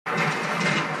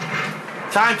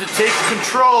Time to take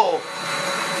control.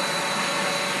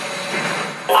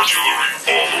 Artillery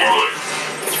online.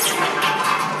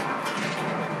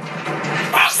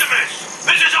 Optimus!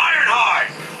 This is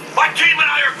Ironhide! My team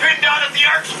and I are pinned down at the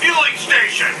Ark's fueling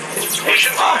station!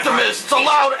 Optimus, it's a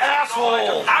loud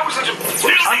asshole! Thousands of...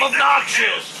 I'm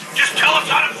obnoxious! Just tell us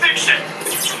how to fix it!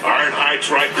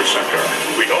 Ironhide's right, Preceptor.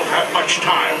 We don't have much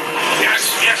time. Yes,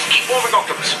 keep moving,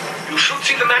 Optimus. You should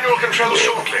see the manual controls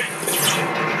shortly.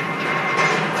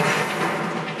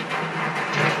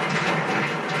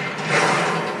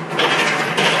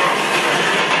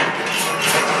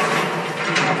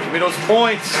 Give me those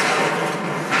points.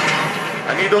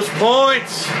 I need those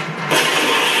points.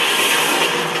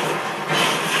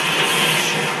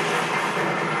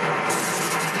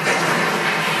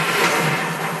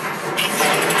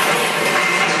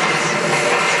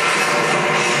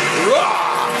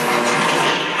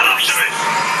 Optimus!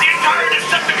 The entire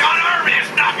Decepticon army is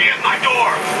knocking at my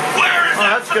door! Where is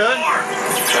that that's good. support?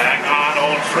 Hang on,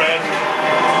 old friend.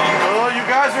 Oh, you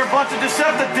guys are a bunch of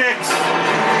Decepticons.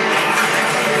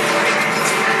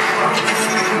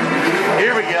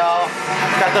 Here we go.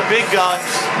 Got the big guns.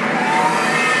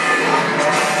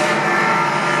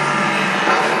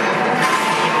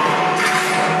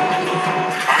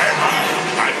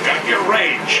 I've got your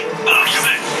range.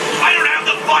 Optimus! I don't have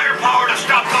the firepower to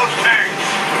stop those tanks!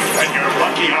 And you're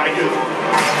lucky I do.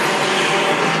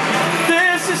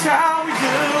 This is how we do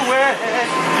it.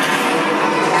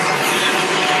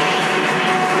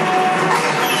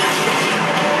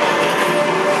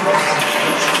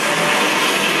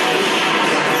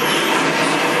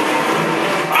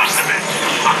 Optimus!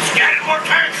 I'm scanning more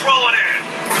tanks rolling in!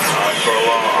 Not for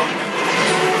long.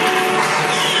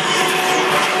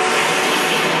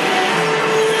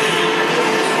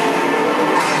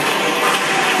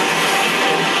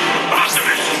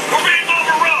 Optimus! We're being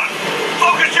overrun!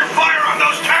 Focus your fire on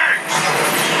those tanks!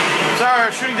 Sorry,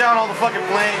 I'm shooting down all the fucking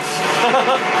planes.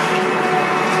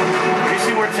 Do you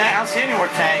see more tanks? I don't see any more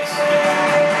tanks.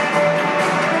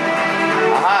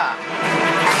 Aha.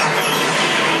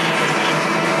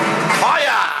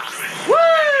 Fire!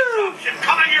 Woo! Ship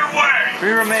coming your way!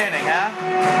 3 remaining, huh?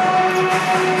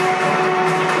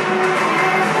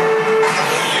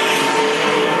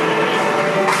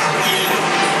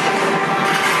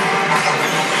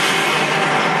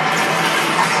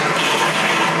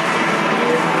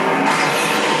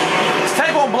 This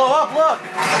tank won't blow up, look!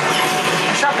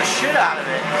 I shot the shit out of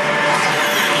it.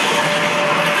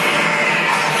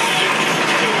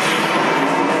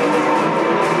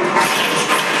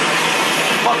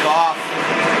 Fuck off.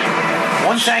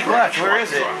 One tank left, where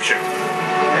is it?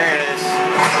 There it is.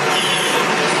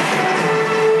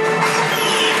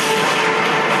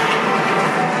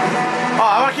 Oh,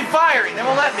 I want to keep firing, they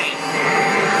won't let me.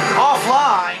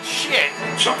 Offline, shit.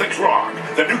 Something's wrong.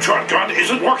 The neutron gun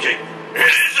isn't working. It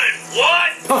isn't!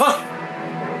 What?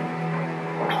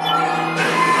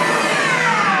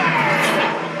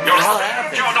 You're What there,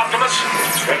 happened? John Optimus!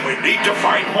 Then we need to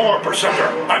find more, Preceptor.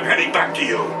 I'm heading back to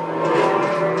you.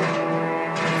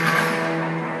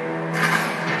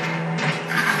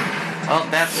 Oh,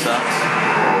 that sucks.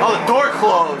 Oh, the door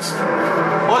closed.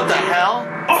 What the hell?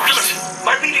 Optimus!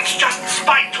 My readings just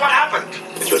spiked! What happened?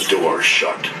 The door's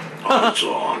shut on its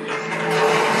own.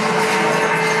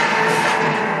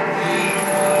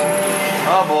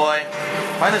 Oh boy.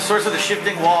 Find the source of the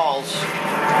shifting walls.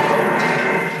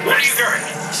 Where are you going?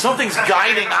 Something's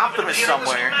guiding Optimus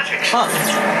somewhere. Huh.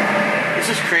 This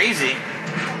is crazy.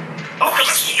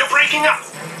 Optimus, you're breaking up!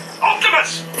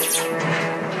 Optimus!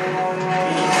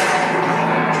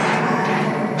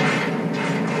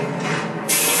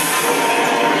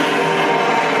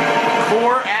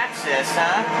 Core access,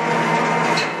 huh?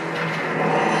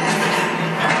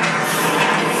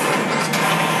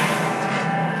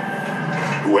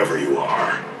 Whoever you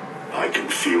are, I can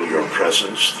feel your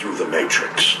presence through the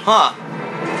Matrix. Huh.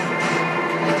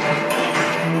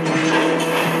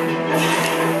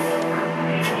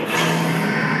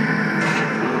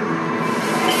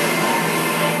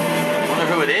 Wonder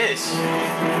who it is.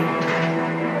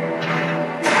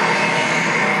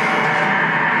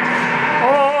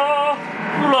 Oh,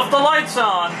 you left the lights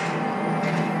on.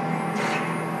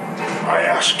 I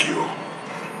ask you.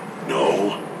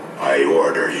 No, I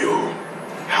order you.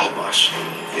 Help us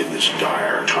in this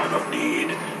dire time of need.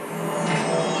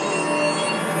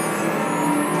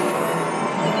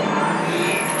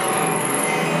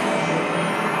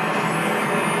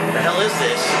 The hell is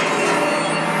this?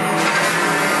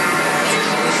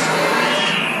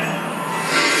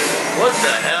 What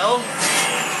the hell?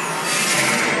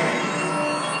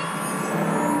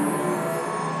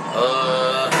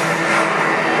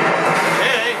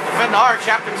 Okay, defend Agent R,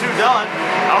 Chapter 2 done.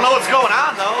 I don't know what's going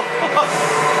on, though.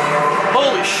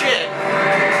 Holy shit.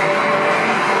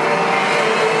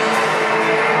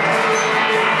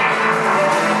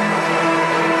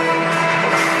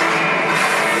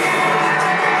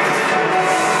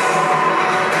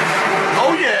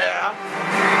 Oh, yeah.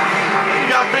 You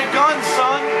got big guns,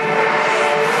 son.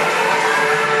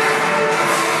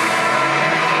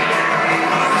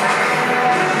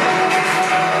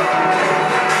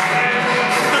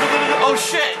 Oh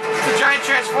shit, it's a giant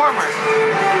transformer.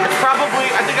 It's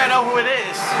probably, I think I know who it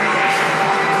is.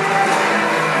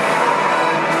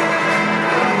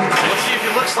 Let's see if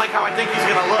he looks like how I think he's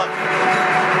gonna look.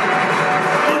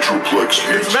 Metroplex.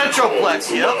 It's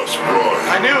Metroplex, yep.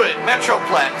 I knew it,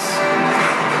 Metroplex.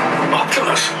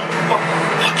 Optimus,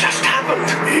 what just happened?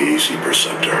 Easy,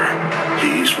 Perceptor.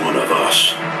 He's one of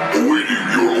us. Awaiting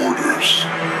your orders.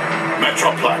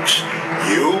 Metroplex,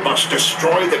 you must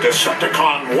destroy the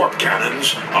Decepticon warp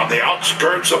cannons on the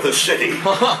outskirts of the city.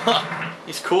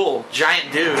 He's cool.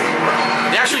 Giant dude.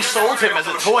 They actually sold him as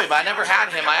a toy, but I never had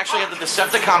him. I actually had the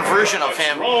Decepticon version of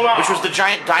him, which was the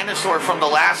giant dinosaur from the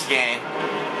last game.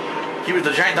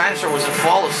 The giant dinosaur was in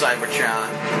Fall of Cybertron.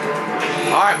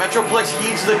 Alright, Metroplex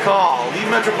heeds the call. Lead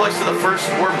Metroplex to the first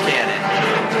warp cannon.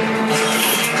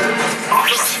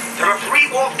 Optimus, there are 3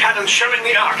 warp cannons shelling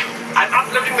the Ark. I'm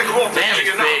uploading the coordinates Damn, to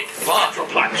you it's now. big. Fuck.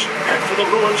 Metroplex, head for the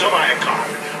ruins of Iacon.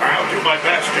 I'll do my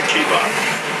best to keep up.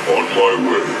 On my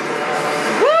way.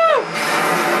 Woo!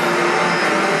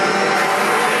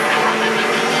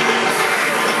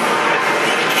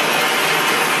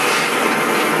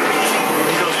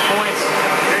 Those points.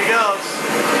 There he goes.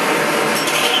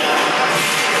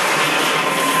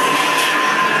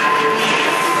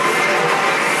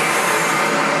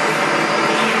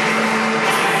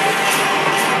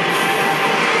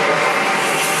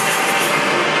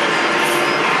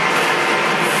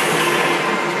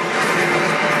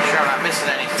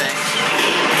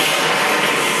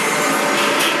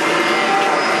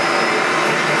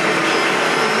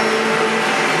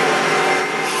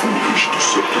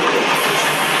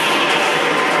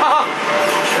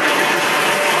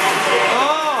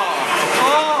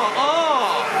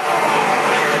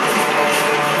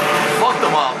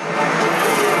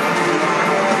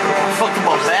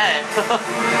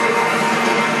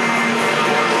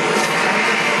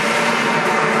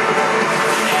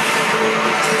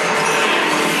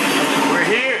 We're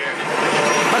here.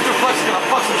 Metroplex is gonna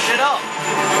fuck some shit up.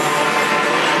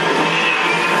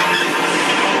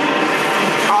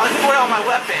 Oh, I threw away all my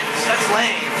weapons. That's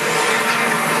lame.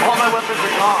 All my weapons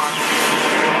are gone.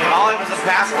 All I have is a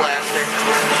pass blaster.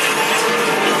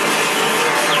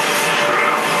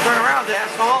 Turn around,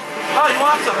 asshole. Oh, you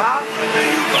want some, huh?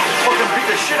 Fucking beat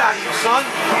the shit out of you, son.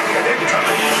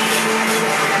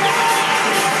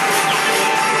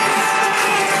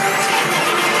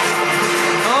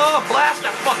 Oh, blast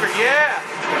that fucker, yeah.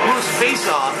 Blew his face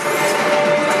off.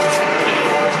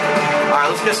 Alright,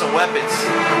 let's get some weapons.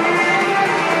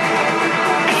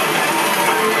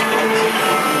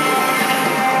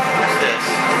 What's this?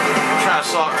 I'm trying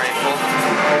assault rifle.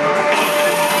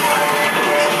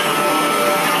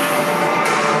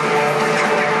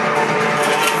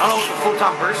 I don't know what the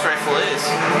photon burst rifle is.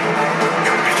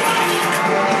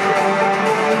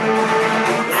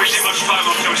 There isn't much time,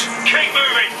 Optimus. Keep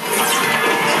moving!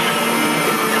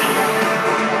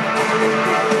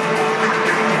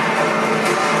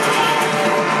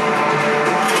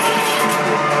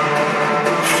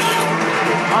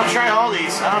 I'll try all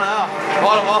these. I don't know.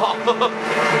 Bought them all.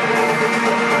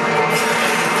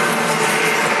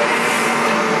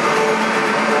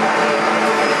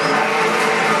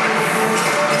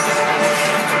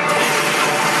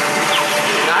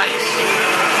 Nice.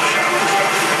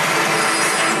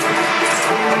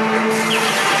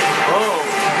 Oh.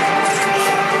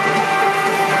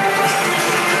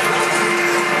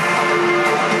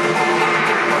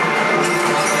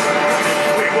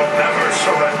 We will never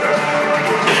surrender.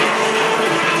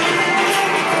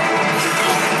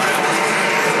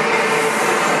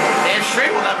 Damn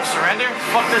straight will never surrender.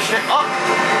 Fuck this shit up.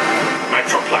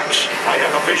 Metroplex, I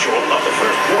have a visual of the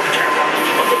first warp cannon,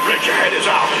 but the bridge ahead is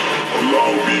out.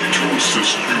 Allow me to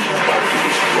assist you,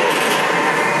 Optimus Prime.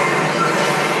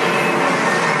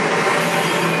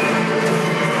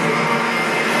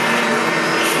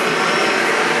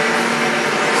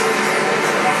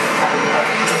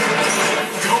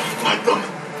 Don't let them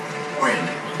win.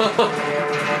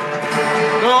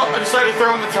 No, I decided to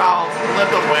throw in the towel.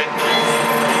 Let them win.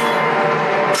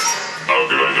 How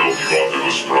can I help you,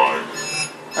 Optimus Prime?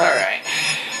 Alright.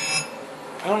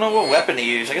 I don't know what weapon to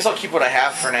use. I guess I'll keep what I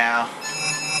have for now.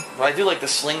 But I do like the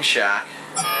slingshot.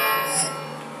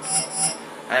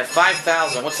 I have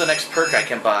 5,000. What's the next perk I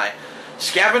can buy?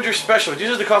 Scavenger Special.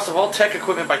 Reduces the cost of all tech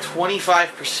equipment by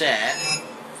 25%.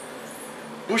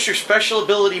 Boost your special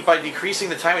ability by decreasing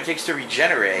the time it takes to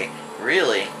regenerate.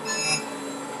 Really?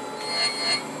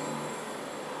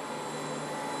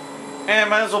 And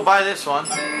might as well buy this one.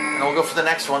 And we'll go for the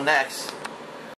next one next.